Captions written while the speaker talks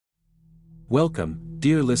Welcome,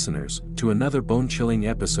 dear listeners, to another bone-chilling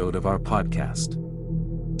episode of our podcast.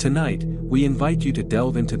 Tonight, we invite you to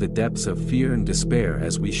delve into the depths of fear and despair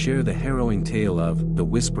as we share the harrowing tale of The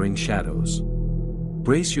Whispering Shadows.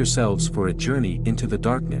 Brace yourselves for a journey into the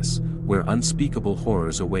darkness, where unspeakable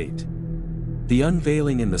horrors await. The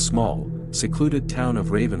unveiling in the small, secluded town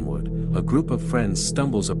of Ravenwood, a group of friends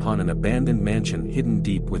stumbles upon an abandoned mansion hidden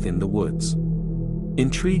deep within the woods.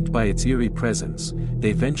 Intrigued by its eerie presence,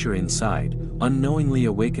 they venture inside, unknowingly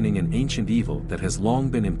awakening an ancient evil that has long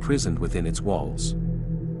been imprisoned within its walls.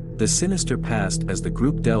 The sinister past. As the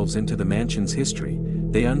group delves into the mansion's history,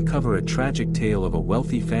 they uncover a tragic tale of a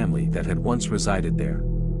wealthy family that had once resided there.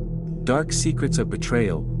 Dark secrets of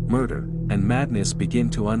betrayal, murder, and madness begin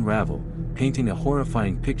to unravel, painting a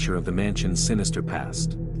horrifying picture of the mansion's sinister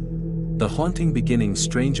past. The haunting beginnings.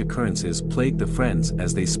 Strange occurrences plague the friends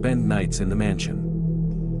as they spend nights in the mansion.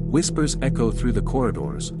 Whispers echo through the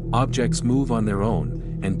corridors, objects move on their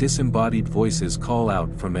own, and disembodied voices call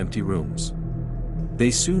out from empty rooms.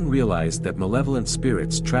 They soon realize that malevolent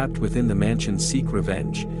spirits trapped within the mansion seek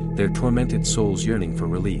revenge, their tormented souls yearning for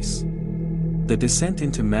release. The descent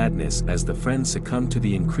into madness. As the friends succumb to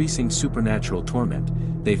the increasing supernatural torment,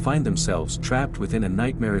 they find themselves trapped within a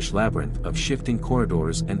nightmarish labyrinth of shifting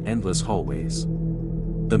corridors and endless hallways.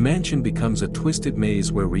 The mansion becomes a twisted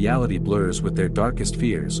maze where reality blurs with their darkest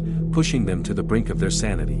fears, pushing them to the brink of their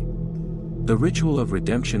sanity. The ritual of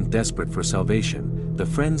redemption. Desperate for salvation, the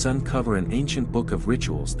friends uncover an ancient book of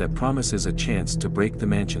rituals that promises a chance to break the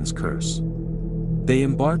mansion's curse. They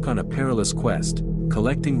embark on a perilous quest,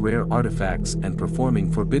 collecting rare artifacts and performing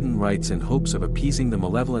forbidden rites in hopes of appeasing the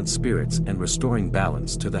malevolent spirits and restoring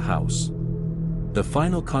balance to the house. The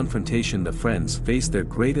final confrontation. The friends face their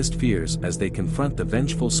greatest fears as they confront the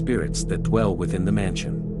vengeful spirits that dwell within the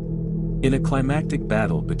mansion. In a climactic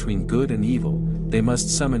battle between good and evil, they must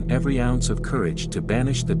summon every ounce of courage to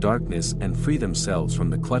banish the darkness and free themselves from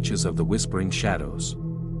the clutches of the Whispering Shadows.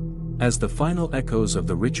 As the final echoes of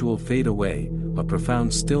the ritual fade away, a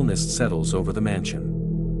profound stillness settles over the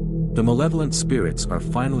mansion. The malevolent spirits are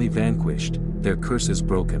finally vanquished, their curses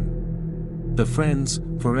broken. The friends,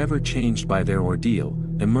 forever changed by their ordeal,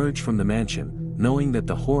 emerge from the mansion, knowing that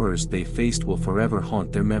the horrors they faced will forever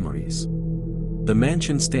haunt their memories. The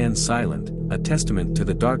mansion stands silent, a testament to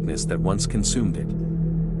the darkness that once consumed it.